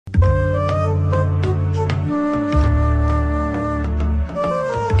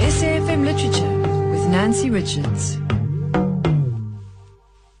Literature with Nancy Richards.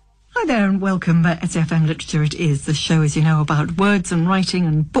 Hi there and welcome. SFM Literature it is, the show, as you know, about words and writing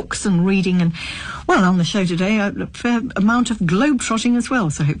and books and reading. And, well, on the show today, a fair amount of globe-trotting as well.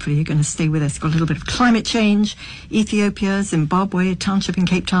 So hopefully you're going to stay with us. Got a little bit of climate change, Ethiopia, Zimbabwe, a township in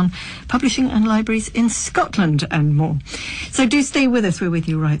Cape Town, publishing and libraries in Scotland and more. So do stay with us. We're with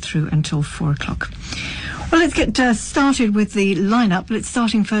you right through until 4 o'clock. Well, let's get started with the lineup. Let's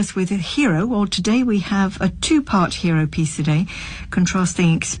starting first with Hero. Well, today we have a two-part Hero piece today,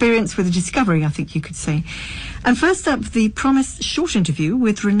 contrasting experience with a discovery, I think you could say. And first up, the promised short interview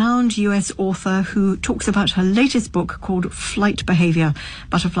with renowned US author who talks about her latest book called Flight Behavior,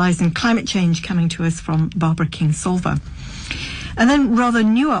 Butterflies and Climate Change, coming to us from Barbara Kingsolver. And then rather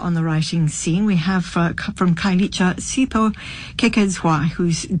newer on the writing scene, we have from Kailicha Sipho Kekezwa,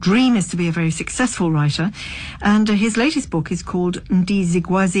 whose dream is to be a very successful writer. And his latest book is called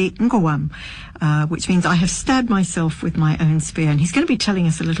Ndizigwazi Ngowam, which means I have stabbed myself with my own spear. And he's going to be telling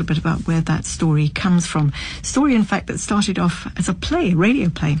us a little bit about where that story comes from. Story, in fact, that started off as a play, a radio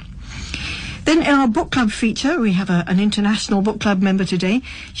play. Then in our book club feature, we have an international book club member today.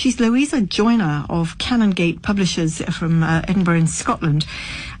 She's Louisa Joyner of Canongate Publishers from Edinburgh in Scotland.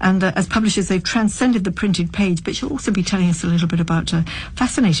 And as publishers, they've transcended the printed page, but she'll also be telling us a little bit about a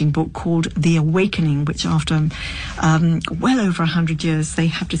fascinating book called The Awakening, which after well over 100 years, they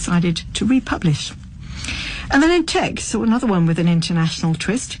have decided to republish. And then in tech, so another one with an international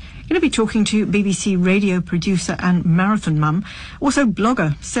twist. Going to be talking to BBC radio producer and marathon mum, also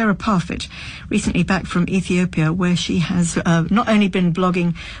blogger Sarah Parfitt, recently back from Ethiopia, where she has not only been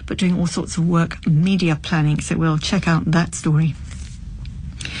blogging, but doing all sorts of work, media planning. So we'll check out that story.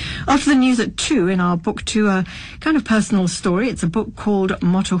 After the news at 2, in our book 2, a kind of personal story. It's a book called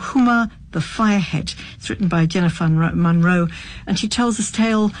Motohuma the Firehead. It's written by Jennifer Munro, and she tells a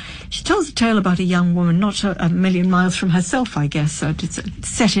tale about a young woman, not a million miles from herself, I guess. It's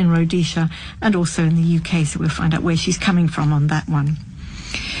set in Rhodesia and also in the UK, so we'll find out where she's coming from on that one.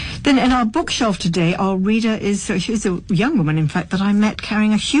 Then in our bookshelf today, our reader she's a young woman, in fact, that I met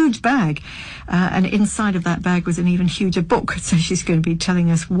carrying a huge bag. And inside of that bag was an even huger book. So she's going to be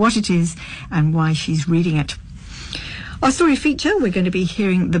telling us what it is and why she's reading it. Our story feature, we're going to be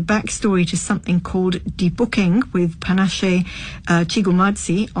hearing the backstory to something called Debooking with Panache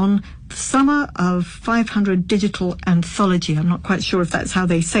Chigumadzi on the Summer of 500 Digital Anthology. I'm not quite sure if that's how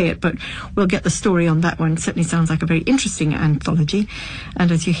they say it, but we'll get the story on that one. It certainly sounds like a very interesting anthology,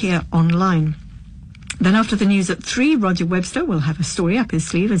 and as you hear, online. Then after the news at 3, Roger Webster will have a story up his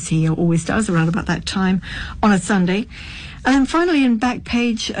sleeve, as he always does around about that time on a Sunday. And then finally in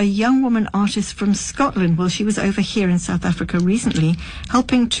Backpage, a young woman artist from Scotland. Well, she was over here in South Africa recently,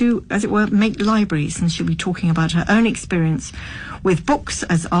 helping to, as it were, make libraries. And she'll be talking about her own experience with books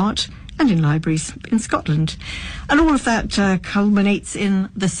as art and in libraries in Scotland. And all of that culminates in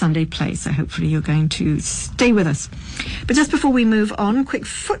the Sunday play, so hopefully you're going to stay with us. But just before we move on, quick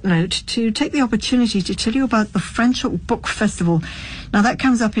footnote to take the opportunity to tell you about the Franschhoek Book Festival. Now that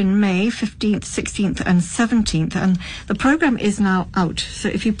comes up in May 15th, 16th and 17th, and the programme is now out. So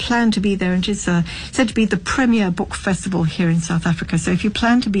if you plan to be there, it is said to be the premier book festival here in South Africa. So if you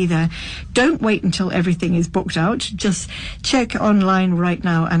plan to be there, don't wait until everything is booked out. Just check online right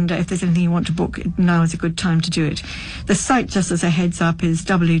now, and if there's anything you want to book, now is a good time to do it. The site, just as a heads up, is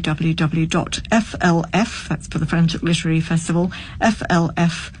www.flf, that's for the Franschhoek Literary Festival,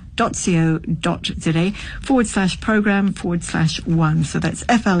 flf.co.za/program/1. So that's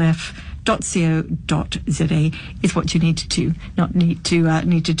flf.co.za is what you need to do, not need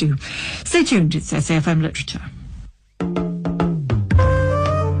to do. Stay tuned. It's SAFM Literature.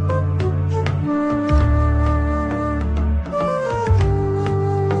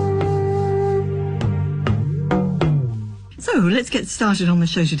 So let's get started on the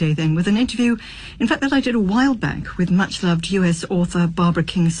show today then with an interview, in fact, that I did a while back with much-loved US author Barbara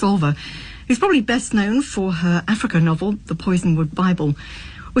Kingsolver, who's probably best known for her Africa novel, The Poisonwood Bible.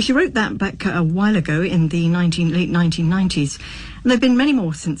 Well, she wrote that back a while ago in the late 1990s, and there have been many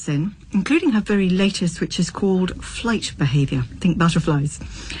more since then, including her very latest, which is called Flight Behavior, Think Butterflies.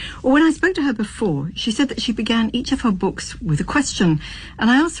 Well, when I spoke to her before, she said that she began each of her books with a question, and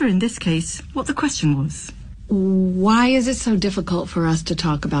I asked her in this case what the question was. Why is it so difficult for us to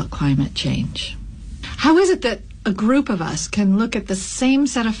talk about climate change? How is it that a group of us can look at the same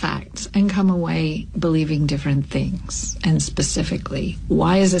set of facts and come away believing different things? And specifically,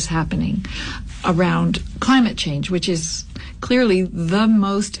 why is this happening around climate change, which is clearly the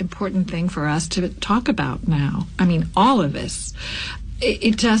most important thing for us to talk about now? I mean, all of this.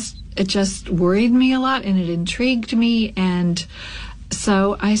 It just worried me a lot, and it intrigued me, and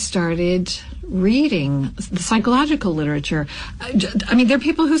so I started reading the psychological literature. I mean, there are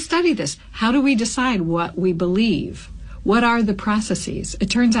people who study this. How do we decide what we believe? What are the processes?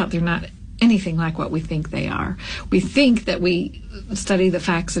 It turns out they're not anything like what we think they are. We think that we study the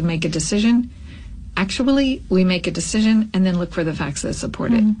facts and make a decision. Actually, we make a decision and then look for the facts that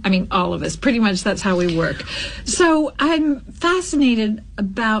support it. I mean, all of us. Pretty much that's how we work. So I'm fascinated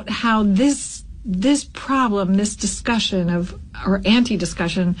about how this problem, this discussion of, or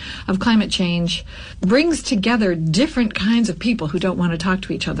anti-discussion of climate change brings together different kinds of people who don't want to talk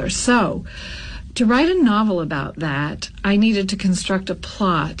to each other. So to write a novel about that, I needed to construct a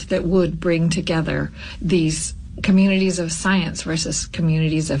plot that would bring together these communities of science versus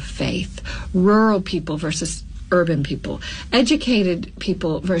communities of faith, rural people versus urban people, educated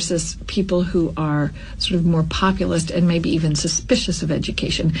people versus people who are sort of more populist and maybe even suspicious of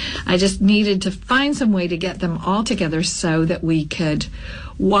education. I just needed to find some way to get them all together so that we could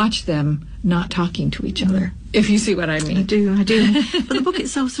watch them not talking to each other, if you see what I mean. I do. But the book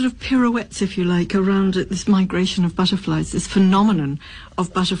itself sort of pirouettes, if you like, around this migration of butterflies, this phenomenon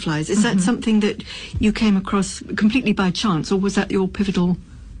of butterflies. Is that something that you came across completely by chance, or was that your pivotal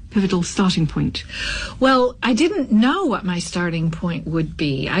starting point? Well, I didn't know what my starting point would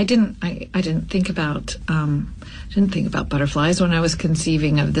be. I didn't think about butterflies when I was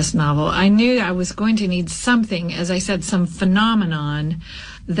conceiving of this novel. I knew I was going to need something, as I said, some phenomenon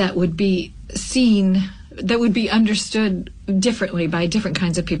that would be seen, that would be understood differently by different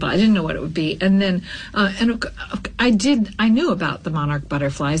kinds of people. I didn't know what it would be. And then, I knew about the monarch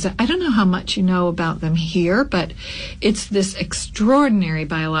butterflies. I don't know how much you know about them here, but it's this extraordinary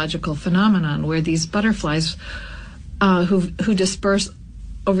biological phenomenon where these butterflies, who disperse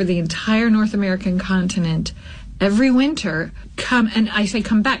over the entire North American continent every winter, come, and I say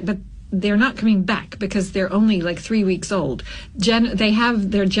come back, but they're not coming back because they're only like 3 weeks old. They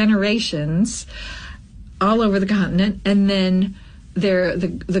have their generations all over the continent, and then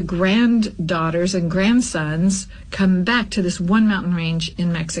the granddaughters and grandsons come back to this one mountain range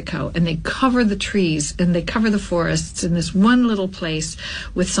in Mexico, and they cover the trees and they cover the forests in this one little place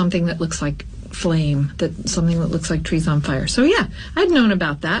with something that looks like flame, something that looks like trees on fire. So yeah, I'd known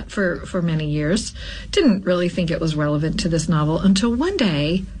about that for many years. Didn't really think it was relevant to this novel until one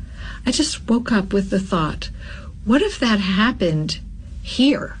day I just woke up with the thought, what if that happened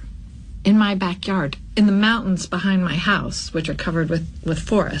here in my backyard, in the mountains behind my house, which are covered with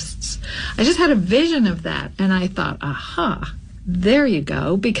forests? I just had a vision of that, and I thought, aha, there you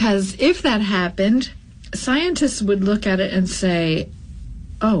go. Because if that happened, scientists would look at it and say,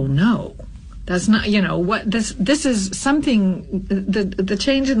 oh no, that's not, what this is something, the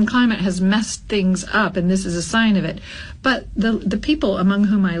change in climate has messed things up, and this is a sign of it. But the people among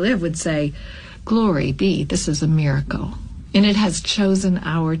whom I live would say, glory be, this is a miracle, and it has chosen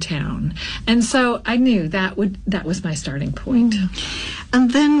our town. And so I knew that was my starting point.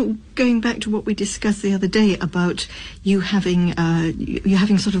 And then going back to what we discussed the other day about you having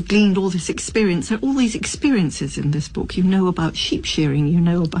sort of gleaned all this experience, there are all these experiences in this book. You know about sheep shearing, you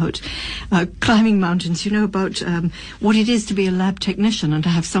know about climbing mountains, you know about what it is to be a lab technician and to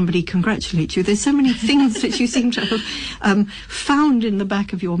have somebody congratulate you. There's so many things that you seem to have found in the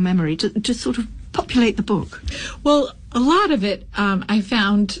back of your memory to sort of populate the book. Well, a lot of it I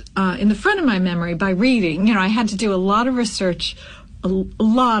found in the front of my memory by reading. I had to do a lot of research, a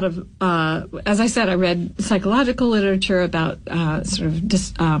lot of, as I said, I read psychological literature about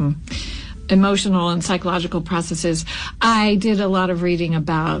emotional and psychological processes. I did a lot of reading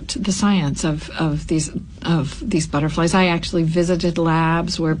about the science of these butterflies. I actually visited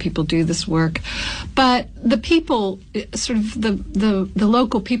labs where people do this work. But the people, sort of the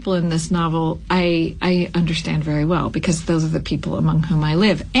local people in this novel, I understand very well, because those are the people among whom I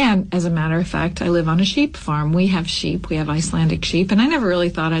live. And as a matter of fact, I live on a sheep farm. We have sheep. We have Icelandic sheep. And I never really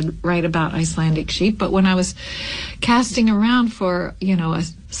thought I'd write about Icelandic sheep. But when I was casting around for,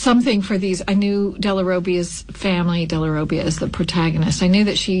 something for these, I knew Della Robbia's family. Della Robbia is the protagonist. I knew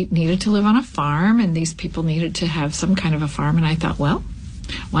that she needed to live on a farm, and these people needed to have some kind of a farm. And I thought, well,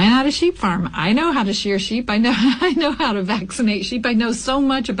 why not a sheep farm? I know how to shear sheep. I know how to vaccinate sheep. I know so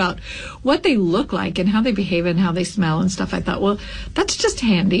much about what they look like and how they behave and how they smell and stuff. I thought, well, that's just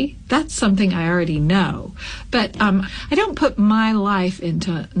handy. That's something I already know. But I don't put my life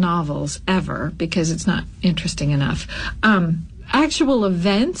into novels ever, because it's not interesting enough. Actual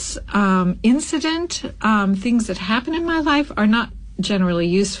events, incident, things that happen in my life are not generally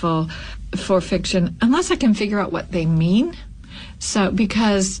useful for fiction unless I can figure out what they mean. So,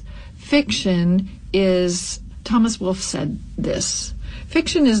 because fiction is, Thomas Wolfe said this,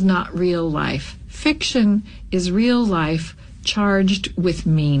 fiction is not real life. Fiction is real life charged with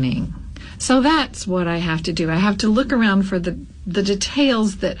meaning. So that's what I have to do. I have to look around for the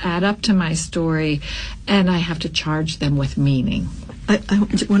details that add up to my story, and I have to charge them with meaning. I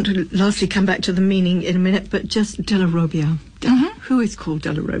want to lastly come back to the meaning in a minute, but just Della Robbia. Who is called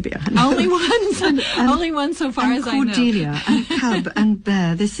Della Robbia? Only one, only one so far as I know. Cordelia and Cub and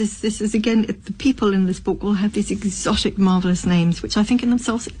Bear. This is again, the people in this book all have these exotic, marvelous names, which I think in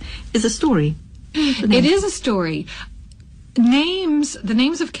themselves is a story. It is a story. The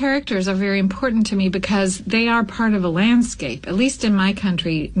names of characters are very important to me because they are part of a landscape. At least in my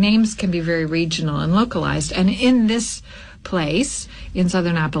country, names can be very regional and localized. And in this place, in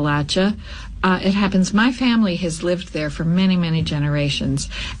southern Appalachia, it happens my family has lived there for many, many generations.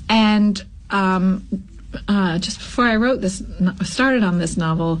 And just before I started on this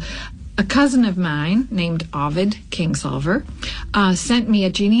novel, a cousin of mine named Ovid Kingsolver sent me a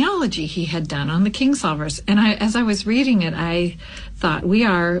genealogy he had done on the Kingsolvers. And as I was reading it, I thought, we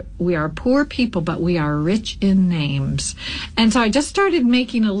are poor people, but we are rich in names. And so I just started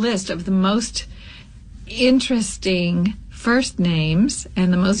making a list of the most interesting first names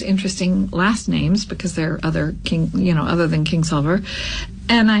and the most interesting last names, because there are other other than Kingsolver.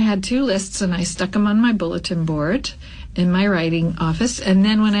 And I had 2 lists, and I stuck them on my bulletin board in my writing office. And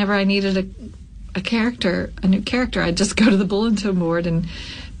then whenever I needed a new character, I'd just go to the bulletin board and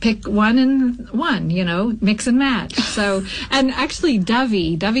pick one and one, mix and match. So, and actually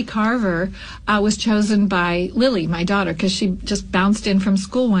Dovey Carver was chosen by Lily, my daughter, because she just bounced in from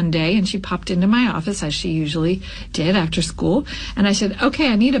school one day and she popped into my office, as she usually did after school. And I said, okay,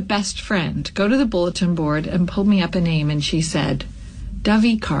 I need a best friend. Go to the bulletin board and pull me up a name. And she said,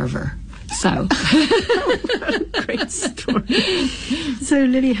 Dovey Carver. So great story. So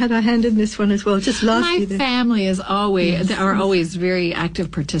Lily had her hand in this one as well. Just lastly, my family are always very active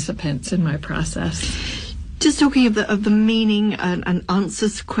participants in my process. Just talking of the meaning and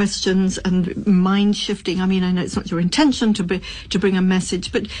answers to questions and mind shifting. I mean, I know it's not your intention to bring a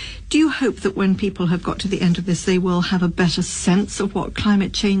message, but do you hope that when people have got to the end of this, they will have a better sense of what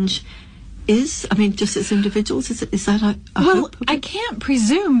climate change is? I mean, just as individuals, is that a hope? I can't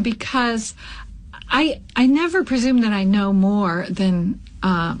presume, because I never presume that I know more than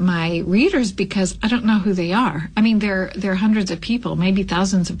my readers, because I don't know who they are. I mean, there are hundreds of people, maybe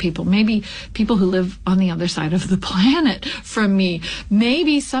thousands of people, maybe people who live on the other side of the planet from me.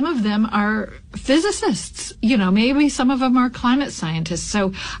 Maybe some of them are physicists, maybe some of them are climate scientists.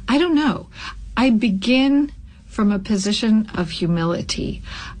 So I don't know. I begin from a position of humility.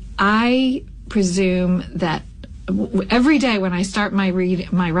 I presume that every day when I start my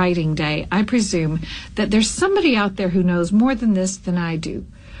writing day, I presume that there's somebody out there who knows more than this than I do.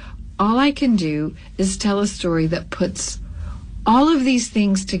 All I can do is tell a story that puts all of these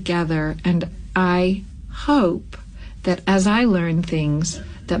things together, and I hope that as I learn things,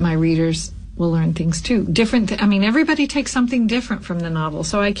 that my readers will learn things too. Everybody takes something different from the novel,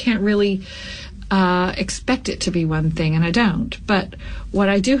 so I can't really expect it to be one thing, and I don't. But what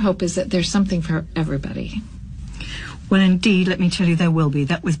I do hope is that there's something for everybody. Well, indeed, let me tell you, there will be.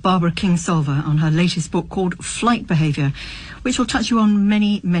 That was Barbara Kingsolver on her latest book called Flight Behaviour, which will touch you on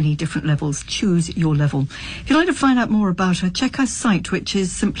many, many different levels. Choose your level. If you'd like to find out more about her, check her site, which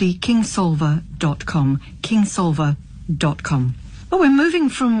is simply kingsolver.com. Kingsolver.com. Well, we're moving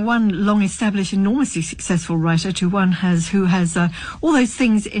from one long-established, enormously successful writer to one who has all those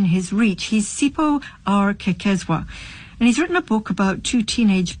things in his reach. He's Sipho R. Kekezwa, and he's written a book about 2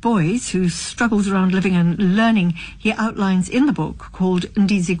 teenage boys who struggles around living and learning. He outlines in the book called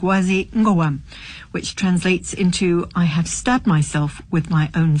Ndizigwazi Ngowam, which translates into I have stabbed myself with my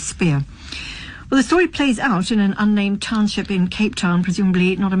own spear. Well, the story plays out in an unnamed township in Cape Town,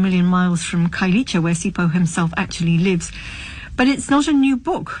 presumably not a million miles from Khayelitsha, where Sipho himself actually lives. But it's not a new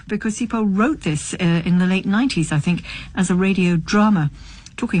book, because Sipho wrote this in the late 90s, I think, as a radio drama.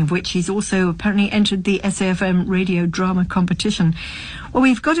 Talking of which, he's also apparently entered the SAFM radio drama competition. Well,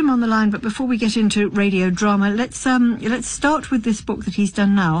 we've got him on the line, but before we get into radio drama, let's start with this book that he's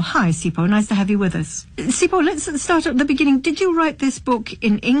done now. Hi, Sipho. Nice to have you with us. Sipho, let's start at the beginning. Did you write this book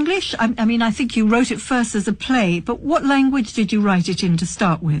in English? I mean, I think you wrote it first as a play, but what language did you write it in to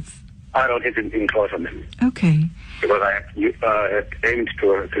start with? I wrote it in Xhosa. Okay. Because I aimed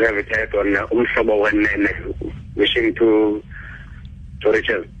to gravitate on Umhlobo Wenene, wishing to reach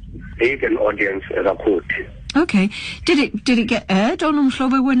as big an audience as I could. Okay. Did it get aired on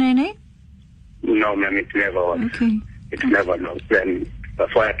Umhlobo Wenene? No, ma'am, it never was. Okay. It never was. Then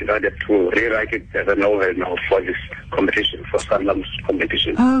that's why I decided to rewrite it as a novel now for this competition, for Sanlam's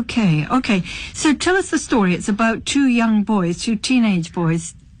competition. Okay. So tell us the story. It's about 2 young boys, 2 teenage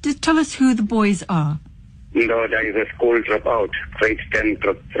boys. Just tell us who the boys are. Ndoda is a school dropout, grade 10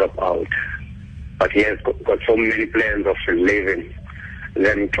 dropout. But he has got so many plans of living.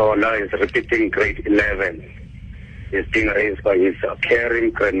 Then Tola is repeating grade 11. He's being raised by his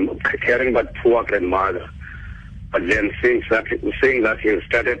caring but poor grandmother. But then seeing that he has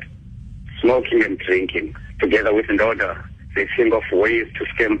started smoking and drinking, together with Ndoda, they think of ways to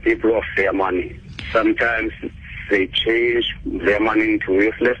scam people of their money. Sometimes they change their money into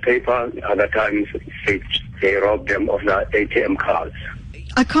useless paper. Other times they rob them of their ATM cards.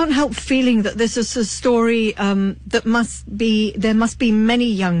 I can't help feeling that this is a story there must be many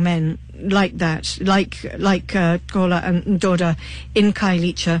young men like that, like Tola and Ndoda in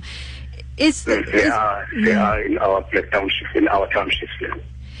Khayelitsha. They are in our townships.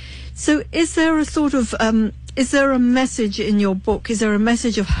 So is there a sort of is there a message in your book? Is there a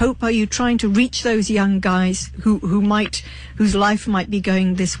message of hope? Are you trying to reach those young guys whose life might be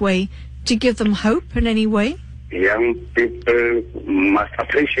going this way, to give them hope in any way? Young people must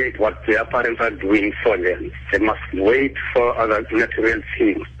appreciate what their parents are doing for them. They must wait for other natural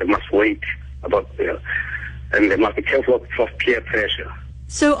things. They must wait and they must be careful of peer pressure.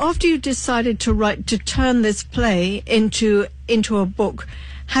 So after you decided to turn this play into a book,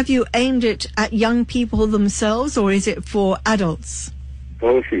 have you aimed it at young people themselves, or is it for adults?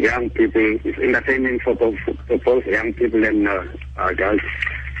 Both young people. It's entertaining for both young people and adults.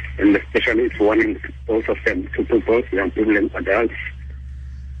 And especially it's warning both of them, to both young people and adults.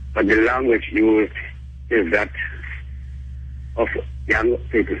 But the language used is that of young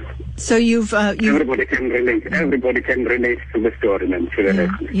people. So everybody can relate. Everybody can relate to the story and to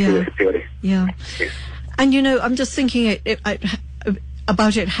the story. Yeah. Yes. And I'm just thinking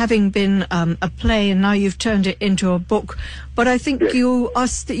about it having been a play, and now you've turned it into a book. But I think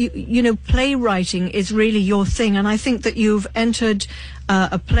playwriting is really your thing, and I think that you've entered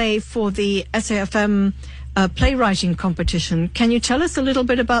a play for the SAFM playwriting competition. Can you tell us a little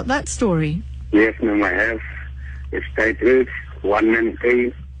bit about that story? Yes, ma'am, I have. It's titled One Man's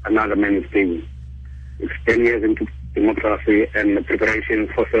Day, Another Man's Day. It's 10 years into democracy, and the preparation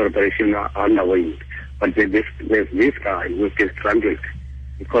for celebration are underway. But there's this guy with this trumpet.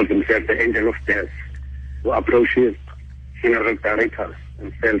 He calls himself the Angel of Death, who approaches funeral directors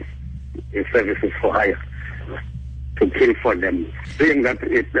and sells his services for hire to kill for them. Seeing that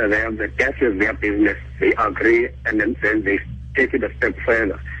the death is their business, they agree, and then they take it a step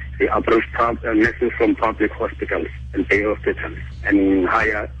further. They approach nurses from public hospitals and day hospitals and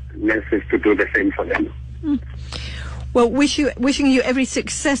hire nurses to do the same for them. Well, wishing you every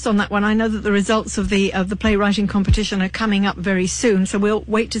success on that one. I know that the results of the playwriting competition are coming up very soon, so we'll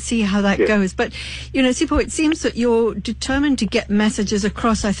wait to see how that goes. But, Sipho, it seems that you're determined to get messages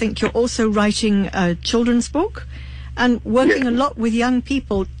across. I think you're also writing a children's book and working a lot with young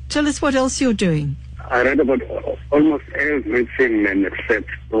people. Tell us what else you're doing. I read about almost everything except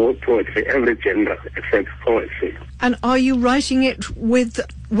poetry, every genre except poetry. And are you writing it with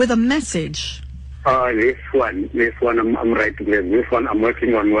a message? This one I'm writing. This one I'm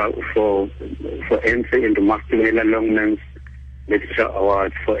working on for entry into Macmillan Longman's Literature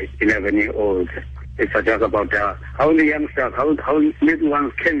Award for 11-year-olds. It's just about how the youngsters, how little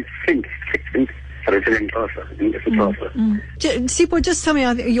ones can think written in prosa, in prosa. Sipho, just tell me,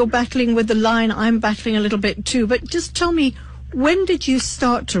 you're battling with the line, I'm battling a little bit too, but just tell me, when did you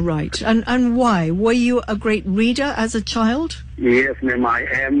start to write and why? Were you a great reader as a child? Yes, ma'am, I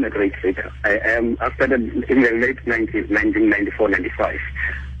am a great reader. I started in the late 90s, 1994, 95.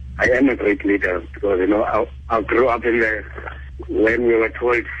 I am a great reader because, I grew up when we were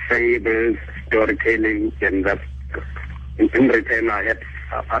told fables, storytelling, and that in return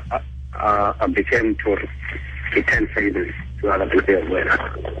I became to tell fables to other people as well.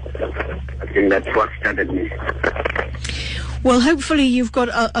 I think that's what started me. Well, hopefully you've got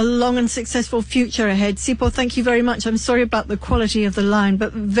a long and successful future ahead. Sipho, thank you very much. I'm sorry about the quality of the line,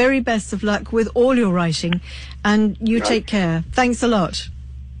 but very best of luck with all your writing. And you take care. Thanks a lot.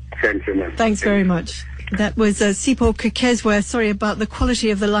 Thank you, ma'am. Thanks very much. That was Sipho Kekezwa. Sorry about the quality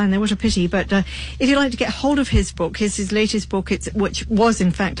of the line there. What a pity. But if you'd like to get hold of his book, his latest book, which was,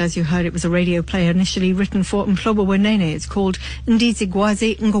 in fact, as you heard, it was a radio play initially written for Mhlobo Wenene. It's called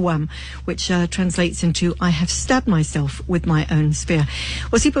Ndizigwazi Ngowam, which translates into I have stabbed myself with my own spear.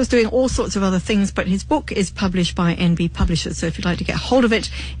 Well, Sipho's doing all sorts of other things, but his book is published by NB Publishers. So if you'd like to get hold of it,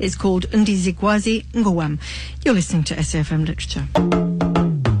 it's called Ndizigwazi Ngowam. You're listening to SAFM Literature.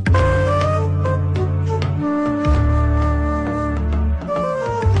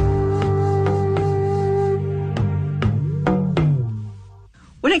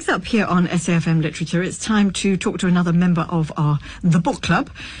 Well, Well, next up here on SAFM Literature, it's time to talk to another member of The Book Club,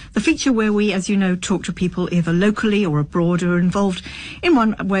 the feature where we, as you know, talk to people either locally or abroad who are involved in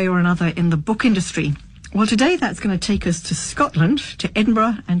one way or another in the book industry. Well, today that's going to take us to Scotland, to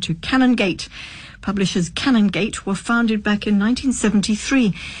Edinburgh and to Canongate. Publishers Canongate were founded back in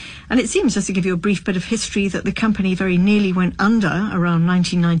 1973. And it seems, just to give you a brief bit of history, that the company very nearly went under around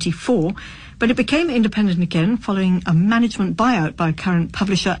 1994. But it became independent again following a management buyout by current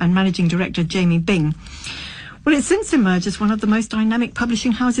publisher and managing director Jamie Byng. Well, it's since emerged as one of the most dynamic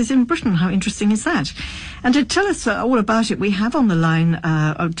publishing houses in Britain. How interesting is that? And to tell us all about it, we have on the line,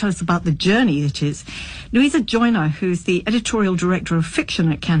 tell us about the journey it is, Louisa Joyner, who's the editorial director of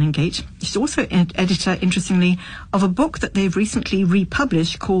fiction at Canongate. She's also editor, interestingly, of a book that they've recently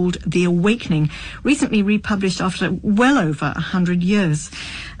republished called The Awakening, recently republished after well over 100 years.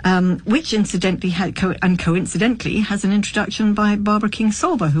 Which incidentally coincidentally has an introduction by Barbara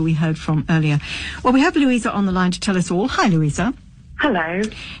Kingsolver, who we heard from earlier. Well, we have Louisa on the line to tell us all. Hi, Louisa. Hello.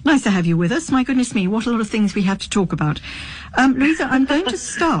 Nice to have you with us. My goodness me, what a lot of things we have to talk about. Louisa, I'm going to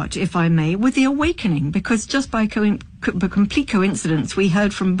start, if I may, with The Awakening, because just by complete coincidence, we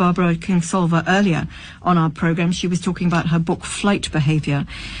heard from Barbara Kingsolver earlier on our programme. She was talking about her book, Flight Behaviour.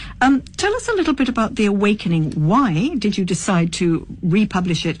 Tell us a little bit about The Awakening. Why did you decide to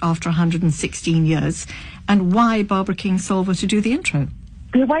republish it after 116 years? And why Barbara Kingsolver to do the intro?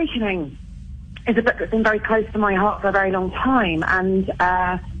 The Awakening is a book that's been very close to my heart for a very long time, and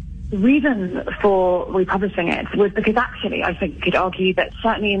the reason for republishing it was because actually I think you could argue that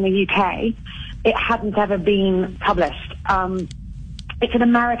certainly in the UK it hadn't ever been published. It's an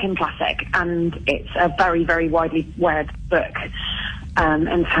American classic, and it's a very, very widely read book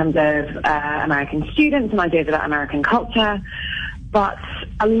in terms of American students and ideas about American culture. But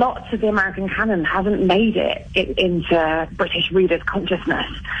a lot of the American canon hasn't made it into British readers' consciousness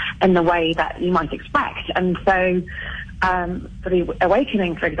in the way that you might expect. And so for The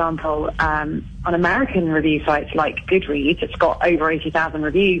Awakening, for example, on American review sites like Goodreads, it's got over 80,000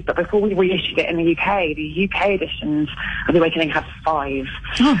 reviews. But before we reissued it in the UK editions of The Awakening had 5.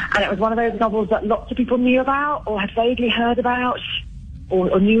 Oh. And it was one of those novels that lots of people knew about or had vaguely heard about,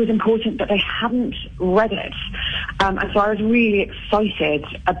 or knew was important, but they hadn't read it. And so I was really excited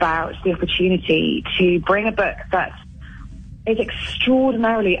about the opportunity to bring a book that is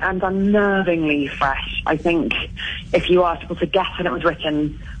extraordinarily and unnervingly fresh. I think if you asked people to guess when it was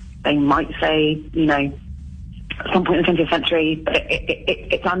written, they might say, you know, at some point in the 20th century, but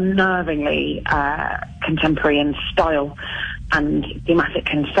it's unnervingly contemporary in style and thematic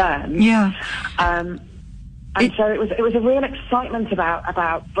concern. Yeah. And so it was a real excitement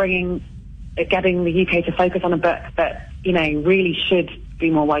about getting the UK to focus on a book that, you know, really should be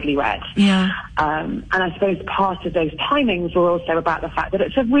more widely read. Yeah. And I suppose part of those timings were also about the fact that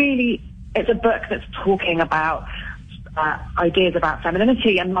it's a book that's talking about ideas about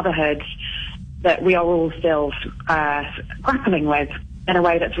femininity and motherhood that we are all still grappling with in a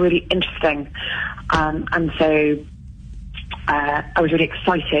way that's really interesting. And so I was really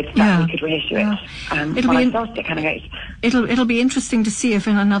excited that we could reissue it when I started at Canongate. It'll be interesting to see if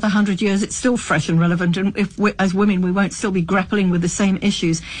in another 100 years it's still fresh and relevant, and if as women we won't still be grappling with the same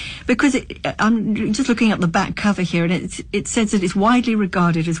issues. Because I'm just looking at the back cover here, and it says that it's widely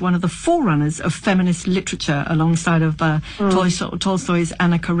regarded as one of the forerunners of feminist literature, alongside of Tolstoy's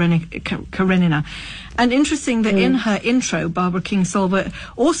Anna Karenina. And interesting that in her intro, Barbara Kingsolver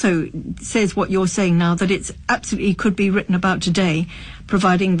also says what you're saying now, that it's absolutely could be written about today,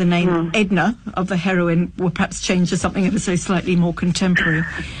 providing the name Edna of the heroine were perhaps changed to something ever so slightly more contemporary.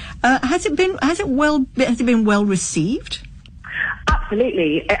 Has it been well received?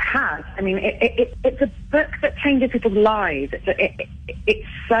 Absolutely, it has. I mean, it's a book that changes people's lives. It's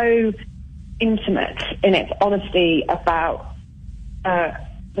so intimate in its honesty about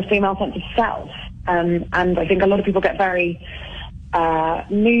the female sense of self. And I think a lot of people get very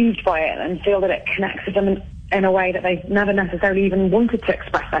moved by it and feel that it connects with them in a way that they've never necessarily even wanted to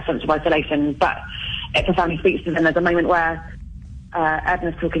express their sense of isolation, but it profoundly speaks to them. There's a moment where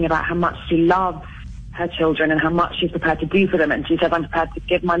Edna's talking about how much she loves her children and how much she's prepared to do for them, and she says, I'm prepared to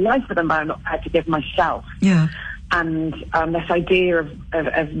give my life for them, but I'm not prepared to give myself. Yeah. And this idea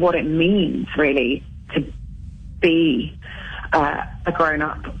of what it means, really, to be a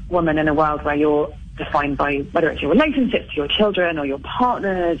grown-up woman in a world where you're defined by whether it's your relationships to your children or your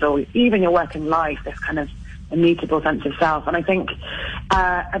partners or even your working life, this kind of immutable sense of self. And I think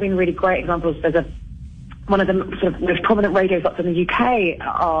I've been really great examples. There's one of the sort of most prominent radio slots in the UK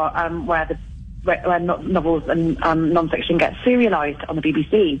are where novels and non-fiction get serialised on the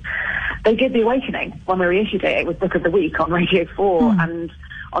BBC. They did The Awakening when we reissued it. It was Book of the Week on Radio 4, and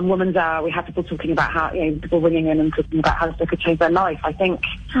on Woman's Hour, we had people talking about how, people ringing in and talking about how this book had changed their life. I think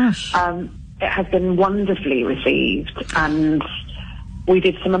it has been wonderfully received, and we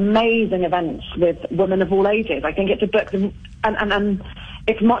did some amazing events with women of all ages. I think it's a book, and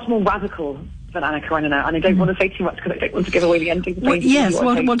it's much more radical than Anna Karenina, and I don't want to say too much because I don't want to give away the ending.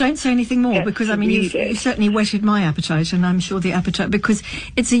 Well, don't say anything more, because I mean you've certainly whetted my appetite, and I'm sure the appetite, because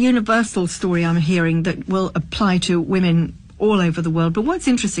it's a universal story I'm hearing that will apply to women all over the world. But what's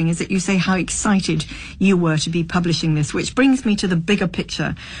interesting is that you say how excited you were to be publishing this, which brings me to the bigger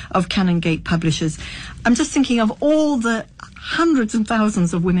picture of Canongate Publishers. I'm just thinking of all the hundreds and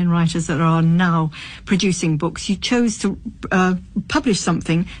thousands of women writers that are now producing books. You chose to publish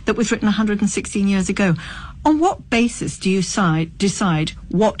something that was written 116 years ago. On what basis do you decide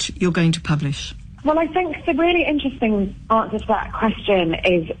what you're going to publish? Well, I think the really interesting answer to that question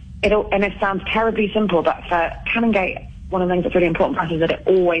is, and it sounds terribly simple, but for Canongate, one of the things that's really important for us is that it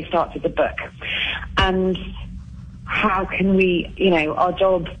always starts with the book. And how can we, our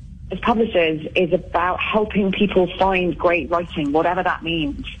job as publishers is about helping people find great writing, whatever that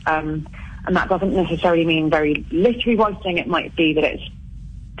means. And that doesn't necessarily mean very literary writing. It might be that it's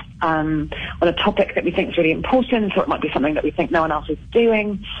on a topic that we think is really important, or it might be something that we think no one else is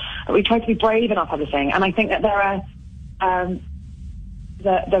doing. But we try to be brave in our publishing. And I think that there are...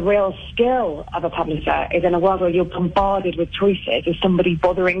 The real skill of a publisher is in a world where you're bombarded with choices, is somebody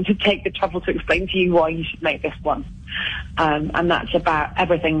bothering to take the trouble to explain to you why you should make this one. And that's about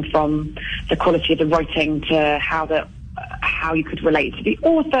everything from the quality of the writing to how you could relate to the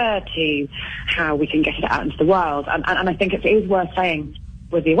author, to how we can get it out into the world. And I think it is worth saying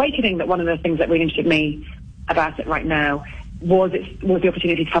with The Awakening that one of the things that really interested me about it right now was the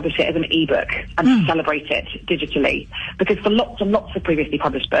opportunity to publish it as an ebook and to celebrate it digitally. Because for lots and lots of previously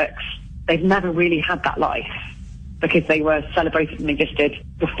published books, they've never really had that life, because they were celebrated and existed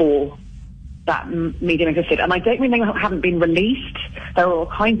before that medium existed. And I don't mean they haven't been released. There are all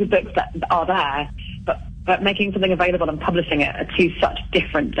kinds of books that are there, but making something available and publishing it are two such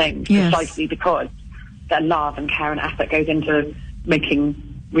different things, precisely because their love and care and effort goes into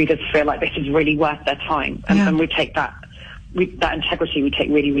making readers feel like this is really worth their time. And we take that integrity we take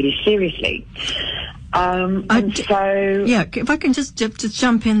really, really seriously. If I can just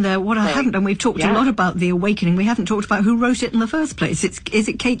jump in there, what I haven't done, we've talked a lot about The Awakening. We haven't talked about who wrote it in the first place. Is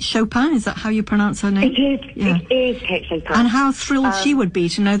it Kate Chopin? Is that how you pronounce her name? It is. Yeah. It is Kate Chopin. And how thrilled she would be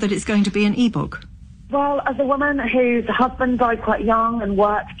to know that it's going to be an ebook. Well, as a woman whose husband died quite young and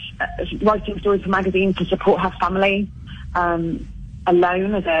worked writing stories for magazines to support her family,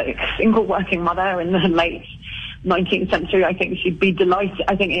 alone as a single working mother in the late 19th century, I think she'd be delighted.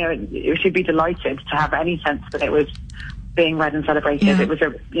 I think she'd be delighted to have any sense that it was being read and celebrated. It was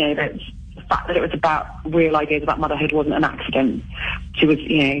the fact that it was about real ideas about motherhood wasn't an accident. She was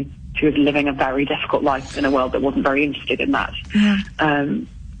living a very difficult life in a world that wasn't very interested in that.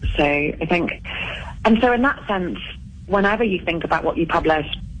 So I think, and so in that sense, whenever you think about what you publish,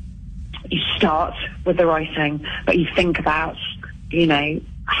 you start with the writing, but you think about,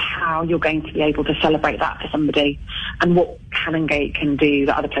 how you're going to be able to celebrate that for somebody, and what Canongate can do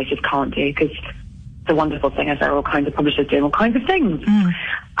that other places can't do, because the wonderful thing is there are all kinds of publishers doing all kinds of things.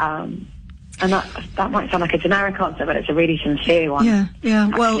 And that might sound like a generic answer, but it's a really sincere one.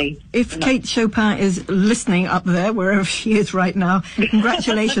 Well, if Kate Chopin is listening up there, wherever she is right now,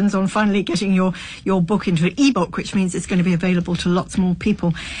 congratulations on finally getting your book into an ebook, which means it's going to be available to lots more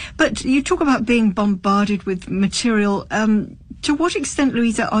people. But you talk about being bombarded with material. To what extent,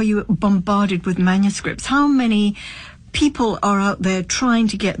 Louisa, are you bombarded with manuscripts? How many people are out there trying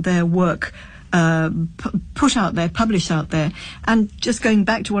to get their work put out there, published out there? And just going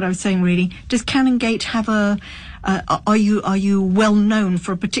back to what I was saying, really, does Canongate have are you well known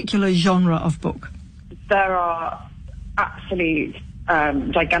for a particular genre of book? There are absolute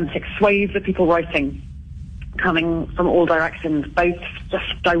gigantic swathes of people writing, coming from all directions, both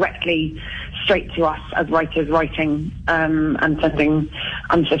just directly straight to us as writers writing and sending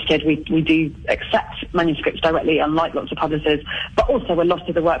unsifted. We do accept manuscripts directly, unlike lots of publishers, but also a lot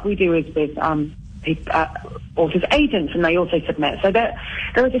of the work we do is with authors' agents, and they also submit. So there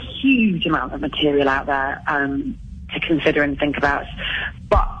is a huge amount of material out there to consider and think about.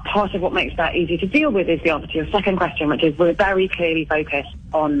 But part of what makes that easy to deal with is the answer to your second question, which is we're very clearly focused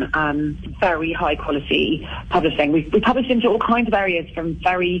on very high quality publishing. We publish into all kinds of areas, from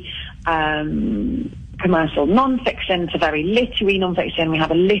very commercial non-fiction to very literary non-fiction. We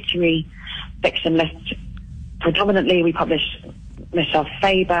have a literary fiction list predominantly. We publish Michelle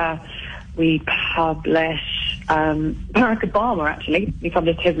Faber. We publish Barack Obama, actually. We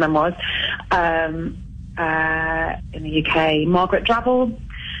published his memoirs in the UK. Margaret Drabble.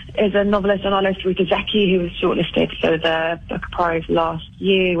 is a novelist on our list, Ruta Zeki, who was shortlisted for the Booker Prize last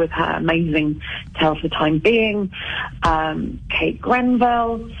year with her amazing Tale for the Time Being. Kate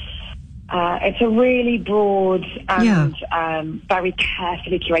Grenville. It's a really broad and very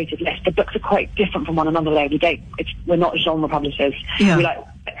carefully curated list. The books are quite different from one another, though. We're not genre publishers. Yeah. We like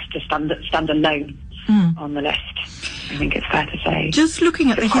to stand alone on the list. I think it's fair to say. Just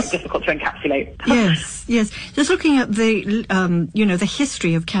looking at it's quite difficult to encapsulate. Yes. Just looking at the, the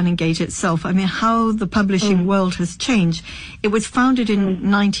history of Canongate itself. I mean, how the publishing world has changed. It was founded in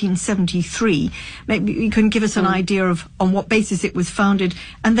 1973. Maybe you can give us an idea of on what basis it was founded.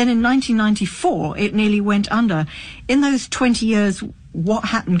 And then in 1994, it nearly went under. In those 20 years, what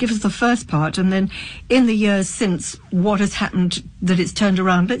happened? Give us the first part, and then in the years since, what has happened that it's turned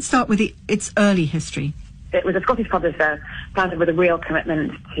around? Let's start with its early history. It was a Scottish publisher founded with a real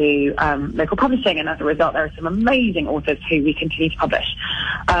commitment to local publishing, and as a result there are some amazing authors who we continue to publish.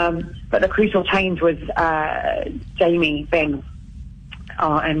 But the crucial change was Jamie Byng,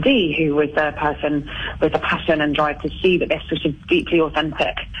 our MD, who was the person with the passion and drive to see that this was a deeply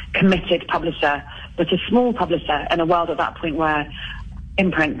authentic, committed publisher, but a small publisher in a world at that point where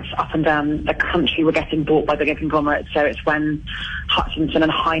imprints up and down the country were getting bought by bigger conglomerates. So it's when Hutchinson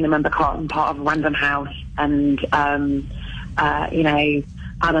and Heinemann become part of Random House, and Alan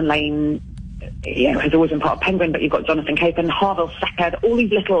Lane has always been part of Penguin, but you've got Jonathan Capon, Harville Seckard. All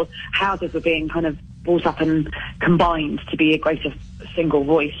these little houses were being kind of brought up and combined to be a greater single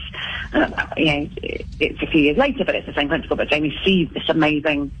voice. It's a few years later, but it's the same principle. But Jamie sees this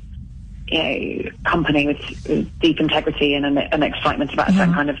amazing company with deep integrity and an excitement about a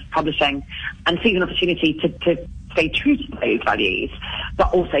certain kind of publishing, and sees an opportunity to stay true to those values,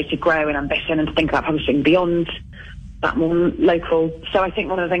 but also to grow in ambition and to think about publishing beyond that more local. So I think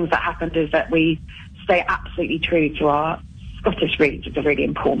one of the things that happened is that we stay absolutely true to our Scottish roots. It's a really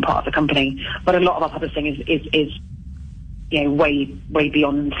important part of the company, but a lot of our publishing is way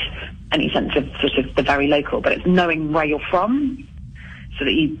beyond any sense of sort of the very local, but it's knowing where you're from so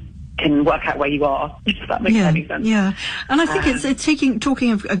that you can work out where you are, if that makes any sense. Yeah, and I think it's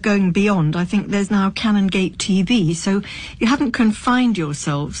talking of going beyond. I think there's now Canongate TV, so you haven't confined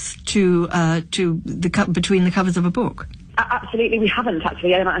yourselves to between the covers of a book. Absolutely, we haven't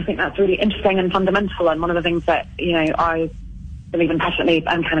actually, and I think that's really interesting and fundamental. And one of the things that I believe in passionately,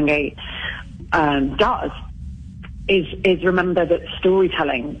 and Canongate does, is remember that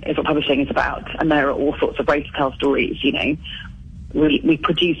storytelling is what publishing is about, and there are all sorts of ways to tell stories. We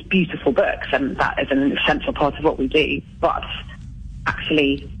produce beautiful books, and that is an essential part of what we do. But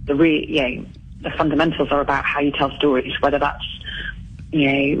actually, the fundamentals are about how you tell stories, whether that's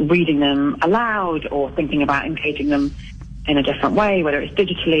reading them aloud or thinking about engaging them in a different way, whether it's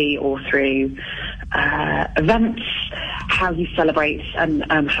digitally or through events. How you celebrate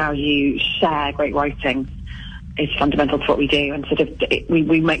and how you share great writing is fundamental to what we do, and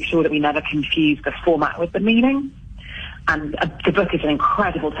we make sure that we never confuse the format with the meaning. And the book is an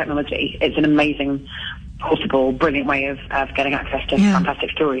incredible technology. It's an amazing, portable, brilliant way of getting access to fantastic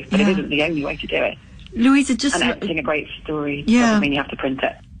stories. But it isn't the only way to do it. Louisa, and editing a great story doesn't mean you have to print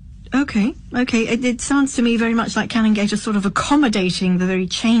it. Okay. It sounds to me very much like Canongate is sort of accommodating the very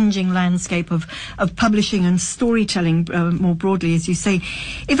changing landscape of publishing and storytelling more broadly, as you say.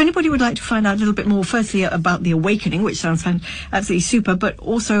 If anybody would like to find out a little bit more, firstly about The Awakening, which sounds absolutely super, but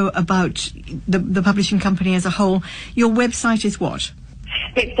also about the publishing company as a whole, your website is what?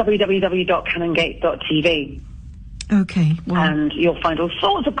 It's www.canongate.tv. Okay. Well, and you'll find all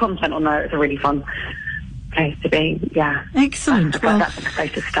sorts of content on there. It's a really fun place to be, Excellent. That's a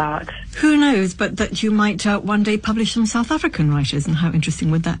place to start. Who knows, but that you might one day publish some South African writers, and how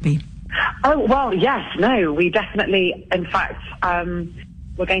interesting would that be? Oh, well, yes, no, we definitely, in fact,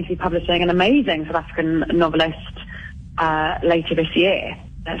 we're going to be publishing an amazing South African novelist later this year,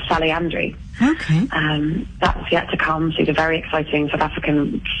 Sally Andrew. Okay. That's yet to come. She's a very exciting South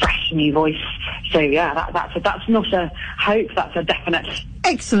African, fresh new voice. So that's not a hope, that's a definite.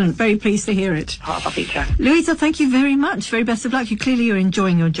 Excellent. Very pleased to hear it. Part of our future. Louisa, thank you very much. Very best of luck. You're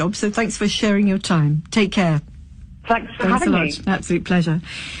enjoying your job, so thanks for sharing your time. Take care. Thanks for having me. Absolute pleasure.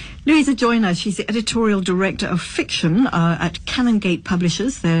 Louisa Joyner, she's the editorial director of fiction at Canongate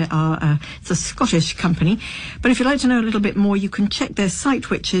Publishers. It's a Scottish company. But if you'd like to know a little bit more, you can check their site,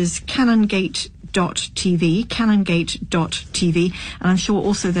 which is canongate.tv, canongate.tv. And I'm sure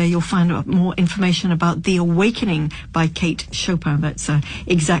also there you'll find out more information about The Awakening by Kate Chopin. That's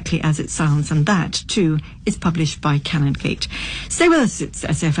exactly as it sounds. And that, too, is published by Canongate. Stay with us. It's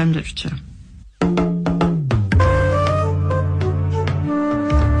SFM Literature.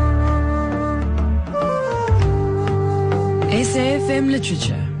 SAFM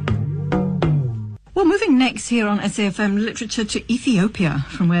Literature. Well, moving next here on SAFM Literature to Ethiopia,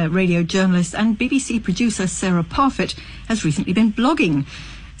 from where radio journalist and BBC producer Sarah Parfitt has recently been blogging.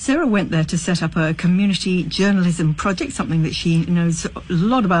 Sarah went there to set up a community journalism project, something that she knows a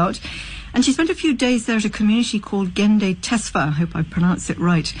lot about. And she spent a few days there at a community called Gende Tesfa, I hope I pronounced it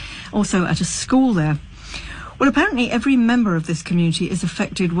right, also at a school there. Well, apparently every member of this community is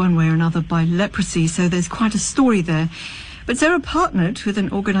affected one way or another by leprosy, so there's quite a story there. But Sarah partnered with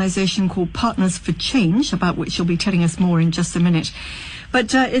an organisation called Partners for Change, about which she'll be telling us more in just a minute.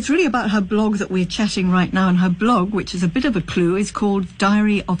 But it's really about her blog that we're chatting right now, and her blog, which is a bit of a clue, is called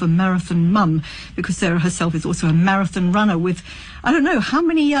Diary of a Marathon Mum, because Sarah herself is also a marathon runner with, I don't know, how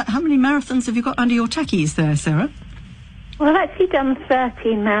many marathons have you got under your tackies there, Sarah? Well, I've actually done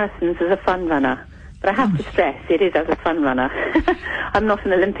 13 marathons as a fun runner. But I have to stress, it is as a fun runner. I'm not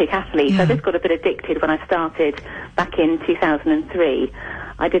an Olympic athlete, so I just got a bit addicted when I started back in 2003.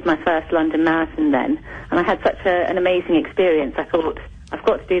 I did my first London Marathon then, and I had such an amazing experience. I thought, I've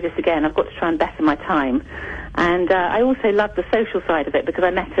got to do this again. I've got to try and better my time. And I also loved the social side of it, because I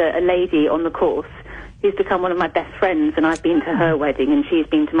met a lady on the course who's become one of my best friends, and I've been to her wedding and she's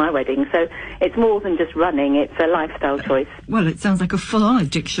been to my wedding. So it's more than just running, it's a lifestyle choice. Well, it sounds like a full-on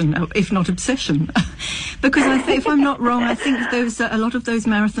addiction, if not obsession. Because I think, if I'm not wrong, I think a lot of those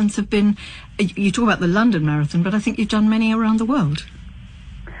marathons have been, you talk about the London Marathon, but I think you've done many around the world.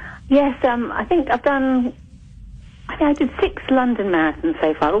 Yes, I think I did 6 London marathons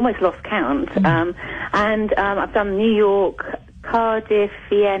so far. I almost lost count. And I've done New York, Cardiff,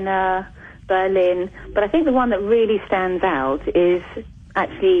 Vienna, Berlin, but I think the one that really stands out is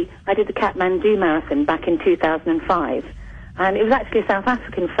actually, I did the Kathmandu Marathon back in 2005, and it was actually a South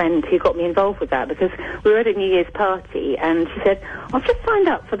African friend who got me involved with that, because we were at a New Year's party and she said, I've just signed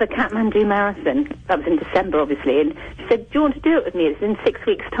up for the Kathmandu Marathon. That was in December, obviously, and she said, do you want to do it with me? It's in 6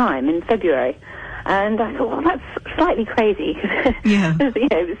 weeks' time, in February. And I thought, well, that's slightly crazy. Yeah.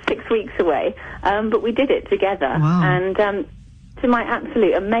 It was 6 weeks away, but we did it together. Wow. And to my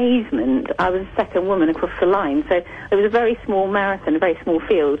absolute amazement, I was the second woman across the line. So it was a very small marathon, a very small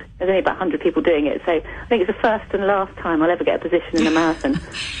field. There's only about 100 people doing it. So I think it's the first and last time I'll ever get a position in a marathon.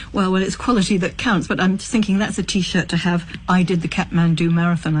 Well, it's quality that counts. But I'm just thinking that's a T-shirt to have. I did the Kathmandu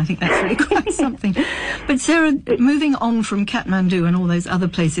Marathon. I think that's really quite something. But Sarah, moving on from Kathmandu and all those other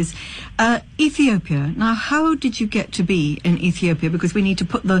places, Ethiopia. Now, how did you get to be in Ethiopia? Because we need to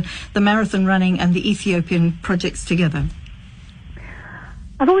put the marathon running and the Ethiopian projects together.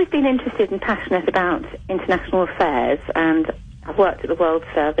 I've always been interested and passionate about international affairs, and I've worked at the World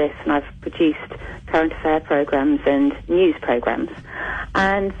Service and I've produced current affair programmes and news programmes.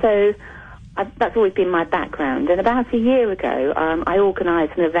 And so that's always been my background. And about a year ago, I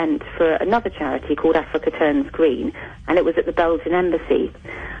organised an event for another charity called Africa Turns Green, and it was at the Belgian Embassy.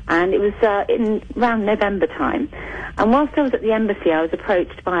 And it was in around November time. And whilst I was at the embassy, I was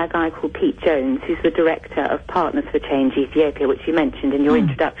approached by a guy called Pete Jones, who's the director of Partners for Change Ethiopia, which you mentioned in your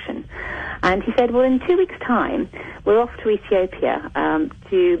introduction. And he said, well, in 2 weeks' time, we're off to Ethiopia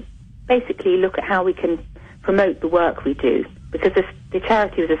to basically look at how we can promote the work we do, because the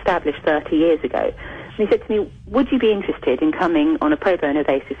charity was established 30 years ago. And he said to me, would you be interested in coming on a pro bono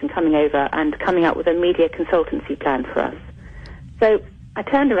basis and coming over and coming up with a media consultancy plan for us? So I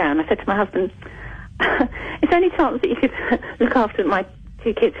turned around, I said to my husband, is there any chance that you could look after my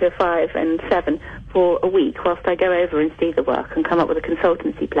 2 kids who are 5 and 7 for a week whilst I go over and see the work and come up with a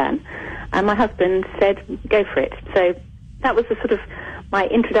consultancy plan? And my husband said, go for it. So that was the sort of my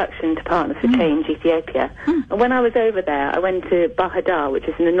introduction to Partners for Change Ethiopia. And when I was over there, I went to Bahir Dar, which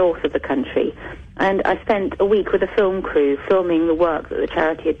is in the north of the country, and I spent a week with a film crew filming the work that the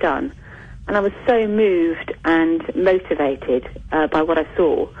charity had done. And I was so moved and motivated by what I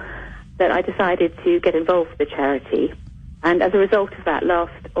saw that I decided to get involved with the charity. And as a result of that,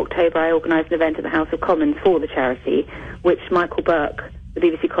 last October I organised an event at the House of Commons for the charity, which Michael Burke, the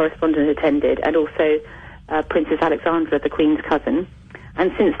BBC correspondent, attended, and also Princess Alexandra, the Queen's cousin.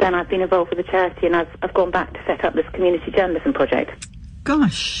 And since then I've been involved with the charity, and I've gone back to set up this community journalism project.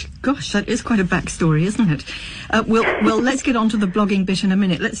 Gosh, that is quite a backstory, isn't it? Well, let's get on to the blogging bit in a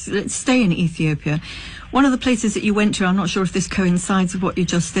minute. Let's stay in Ethiopia. One of the places that you went to, I'm not sure if this coincides with what you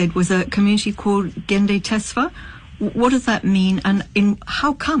just said, was a community called Gende Tesfa. What does that mean, and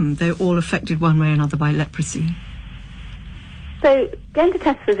how come they're all affected one way or another by leprosy? So Gende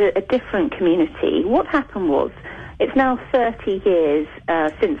Tesfa is a different community. What happened was, it's now 30 years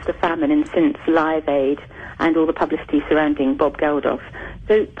since the famine and since Live Aid and all the publicity surrounding Bob Geldof.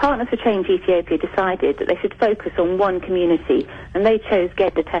 So Partners for Change Ethiopia decided that they should focus on one community, and they chose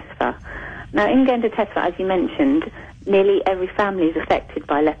Gende Tesfa. Now, in Gende Tesfa, as you mentioned, nearly every family is affected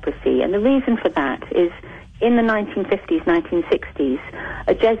by leprosy. And the reason for that is in the 1950s, 1960s,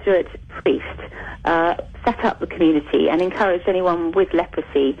 a Jesuit priest set up the community and encouraged anyone with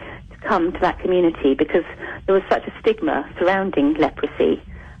leprosy to come to that community because there was such a stigma surrounding leprosy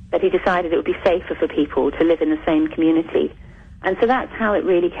that he decided it would be safer for people to live in the same community. And so that's how it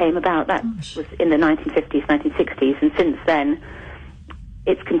really came about. That was in the 1950s, 1960s, and since then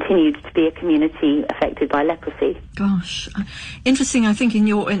it's continued to be a community affected by leprosy. Gosh, interesting. I think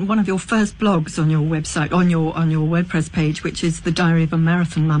in one of your first blogs on your website, on your WordPress page, which is the Diary of a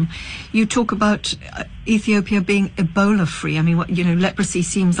Marathon Mum, you talk about Ethiopia being Ebola free. I mean, leprosy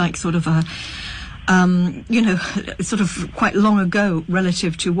seems like sort of a sort of quite long ago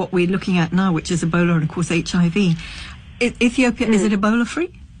relative to what we're looking at now, which is Ebola and of course HIV. Ethiopia, is it Ebola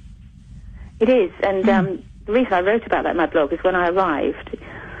free? It is, and the reason I wrote about that in my blog is when I arrived,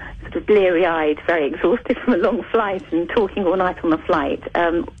 sort of bleary-eyed, very exhausted from a long flight and talking all night on the flight,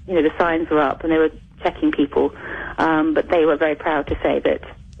 the signs were up and they were checking people, but they were very proud to say that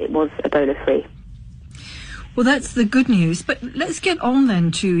it was Ebola-free. Well, that's the good news. But let's get on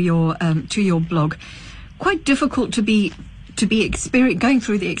then to your blog. Quite difficult to be going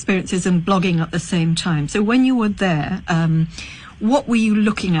through the experiences and blogging at the same time. So when you were there, what were you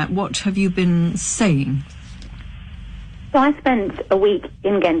looking at? What have you been saying? So I spent a week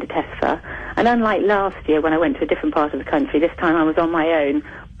in Gendertesfa, and unlike last year when I went to a different part of the country, this time I was on my own,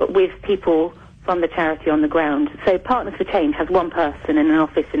 but with people from the charity on the ground. So Partners for Change has one person in an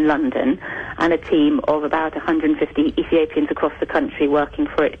office in London and a team of about 150 Ethiopians across the country working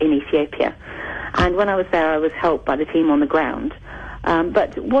for it in Ethiopia. And when I was there, I was helped by the team on the ground.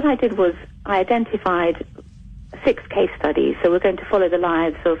 But what I did was I identified 6 case studies. So we're going to follow the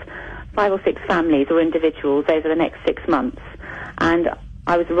lives of 5 or 6 families or individuals over the next 6 months. And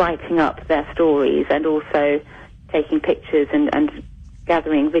I was writing up their stories and also taking pictures and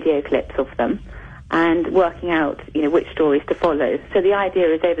gathering video clips of them and working out, which stories to follow. So the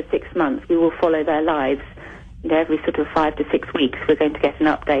idea is over 6 months we will follow their lives. Every sort of 5 to 6 weeks we're going to get an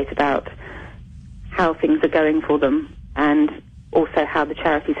update about how things are going for them and also how the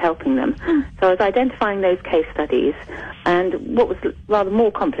charity's helping them. So I was identifying those case studies, and what was rather more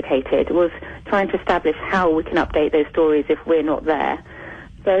complicated was trying to establish how we can update those stories if we're not there.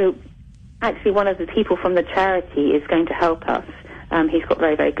 So actually one of the people from the charity is going to help us. He's got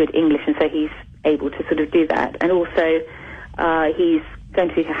very, very good English, and so he's able to sort of do that. And also he's going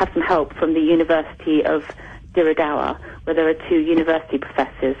to have some help from the University of Diradawa, where there are 2 university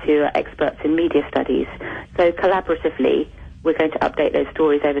professors who are experts in media studies. So collaboratively, we're going to update those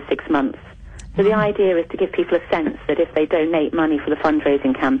stories over 6 months. So the idea is to give people a sense that if they donate money for the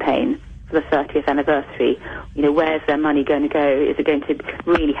fundraising campaign for the 30th anniversary, where's their money going to go? Is it going to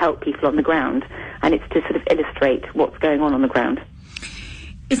really help people on the ground? And it's to sort of illustrate what's going on the ground.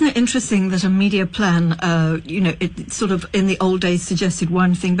 Isn't it interesting that a media plan, it sort of in the old days suggested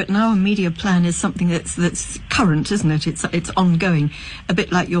one thing, but now a media plan is something that's current, isn't it? It's ongoing, a bit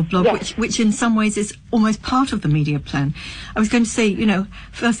like your blog, yes. which in some ways is almost part of the media plan. I was going to say,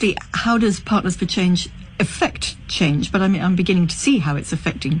 firstly, how does Partners for Change affect change? But I'm beginning to see how it's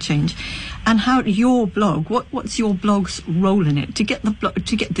affecting change, and how your blog. What's your blog's role in it to get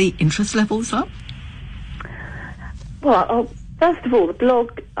the interest levels up? Well, first of all, the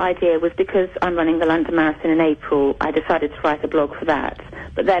blog idea was because I'm running the London Marathon in April. I decided to write a blog for that.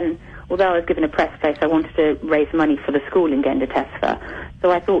 But then, although I was given a press space, I wanted to raise money for the school in Gendertesfa. So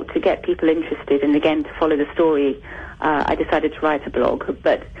I thought to get people interested and again to follow the story, I decided to write a blog.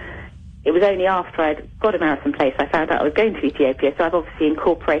 But it was only after I'd got a marathon place I found out I was going to Ethiopia, so I've obviously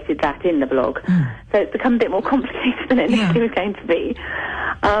incorporated that in the blog. So it's become a bit more complicated than it initially was going to be.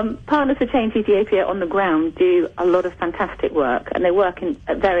 Partners for Change Ethiopia on the ground do a lot of fantastic work, and they work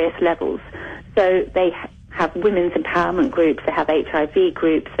at various levels. So they have women's empowerment groups, they have HIV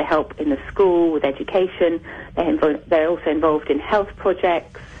groups, they help in the school with education, they're also involved in health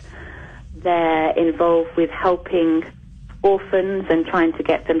projects, they're involved with helping orphans and trying to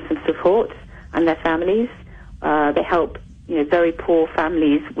get them some support and their families. They help, very poor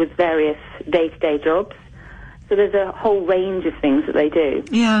families with various day-to-day jobs. So there's a whole range of things that they do.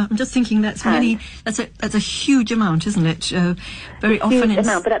 Yeah, I'm just thinking that's a huge amount, isn't it? Very often huge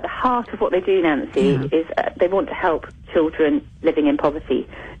amount, but at the heart of what they do, Nancy, is they want to help children living in poverty.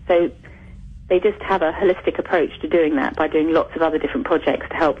 So they just have a holistic approach to doing that by doing lots of other different projects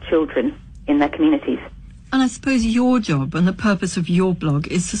to help children in their communities. And I suppose your job and the purpose of your blog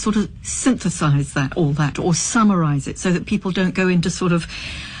is to sort of synthesize all that, or summarize it, so that people don't go into sort of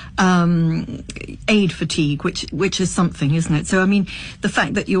aid fatigue, which is something, isn't it? So, I mean, the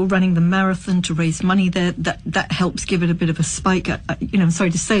fact that you're running the marathon to raise money there, that helps give it a bit of a spike. I'm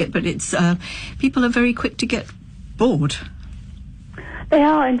sorry to say it, but it's people are very quick to get bored. They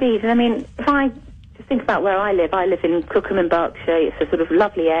are indeed. And I mean, if I just think about where I live in Crookham in Berkshire. It's a sort of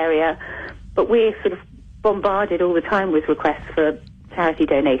lovely area, but we're sort of bombarded all the time with requests for charity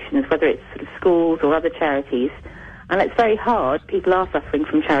donations, whether it's sort of schools or other charities. And it's very hard. People are suffering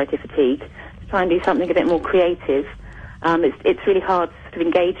from charity fatigue. To try and do something a bit more creative, it's really hard to sort of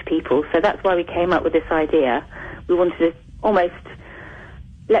engage people. So that's why we came up with this idea. We wanted to almost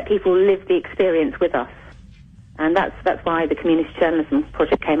let people live the experience with us. And that's why the Community Journalism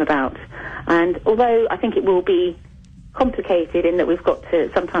Project came about. And although I think it will be complicated in that we've got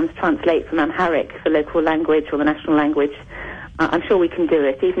to sometimes translate from Amharic, the local language, or the national language, I'm sure we can do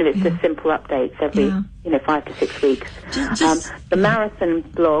it, even if it's just simple updates every 5 to 6 weeks. The marathon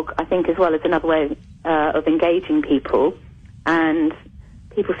blog, I think, as well, is another way of engaging people. And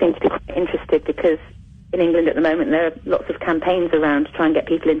people seem to be quite interested because in England at the moment there are lots of campaigns around to try and get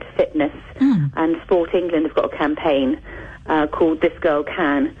people into fitness. And Sport England have got a campaign called This Girl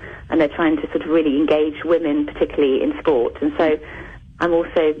Can, and they're trying to sort of really engage women, particularly in sport. And so I'm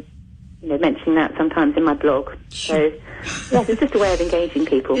also mentioning that sometimes in my blog. So, yes, it's just a way of engaging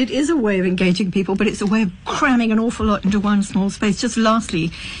people. It is a way of engaging people, but it's a way of cramming an awful lot into one small space. Just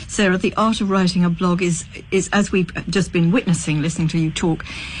lastly, Sarah, the art of writing a blog is as we've just been witnessing, listening to you talk,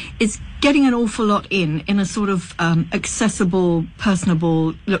 is getting an awful lot in a sort of accessible,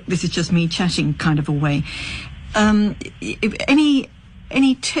 personable, look, this is just me chatting kind of a way.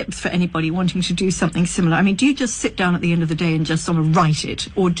 Any tips for anybody wanting to do something similar? I mean, do you just sit down at the end of the day and just sort of write it,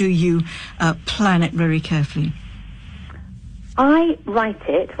 or do you plan it very carefully? I write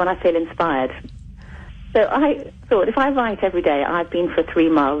it when I feel inspired. So I thought, if I write every day, I've been for a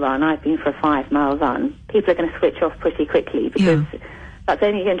 3-mile run, I've been for a 5-mile run, people are going to switch off pretty quickly, because that's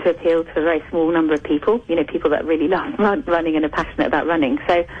only going to appeal to a very small number of people, people that really love running and are passionate about running.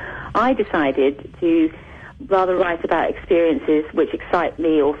 So I decided to rather write about experiences which excite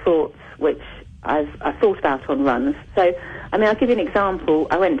me or thoughts which I've thought about on runs. So, I mean, I'll give you an example.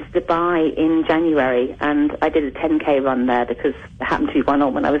 I went to Dubai in January and I did a 10K run there because there happened to be one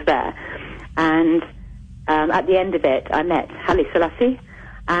on when I was there. And at the end of it, I met Haile Selassie.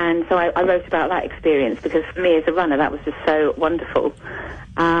 And so I wrote about that experience because for me as a runner, that was just so wonderful.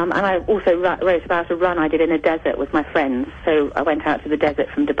 And I also wrote about a run I did in a desert with my friends. So I went out to the desert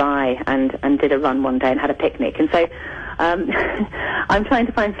from Dubai and did a run one day and had a picnic. And so I'm trying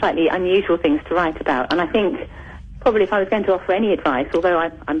to find slightly unusual things to write about. And I think probably if I was going to offer any advice, although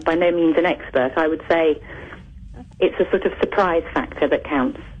I'm by no means an expert, I would say it's a sort of surprise factor that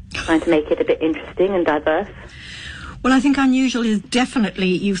counts, trying to make it a bit interesting and diverse. Well, I think unusual is definitely,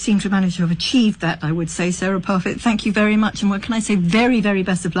 you seem to manage to have achieved that, I would say. Sarah Parfitt, thank you very much. And what can I say? Very, very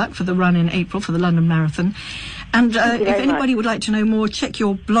best of luck for the run in April for the London Marathon. And if anybody would like to know more, check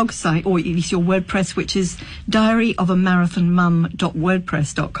your blog site, or at least your WordPress, which is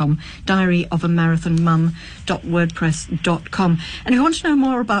diaryofamarathonmum.wordpress.com, diaryofamarathonmum.wordpress.com. And if you want to know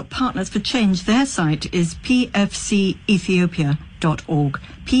more about Partners for Change, their site is pfcethiopia.org,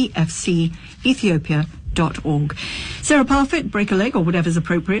 pfcethiopia.org. Sarah Parfitt, break a leg or whatever's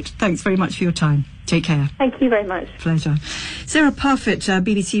appropriate. Thanks very much for your time. Take care. Thank you very much. Pleasure. Sarah Parfitt,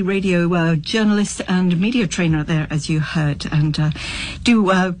 BBC radio journalist and media trainer there, as you heard. And do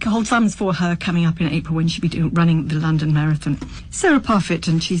hold thumbs for her coming up in April when she'll be running the London Marathon. Sarah Parfitt,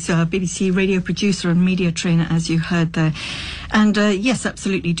 and she's a BBC radio producer and media trainer, as you heard there. And yes,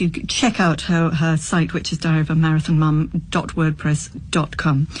 absolutely, do check out her site, which is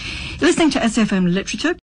diaryofamarathonmum.wordpress.com. You're listening to SFM Literature.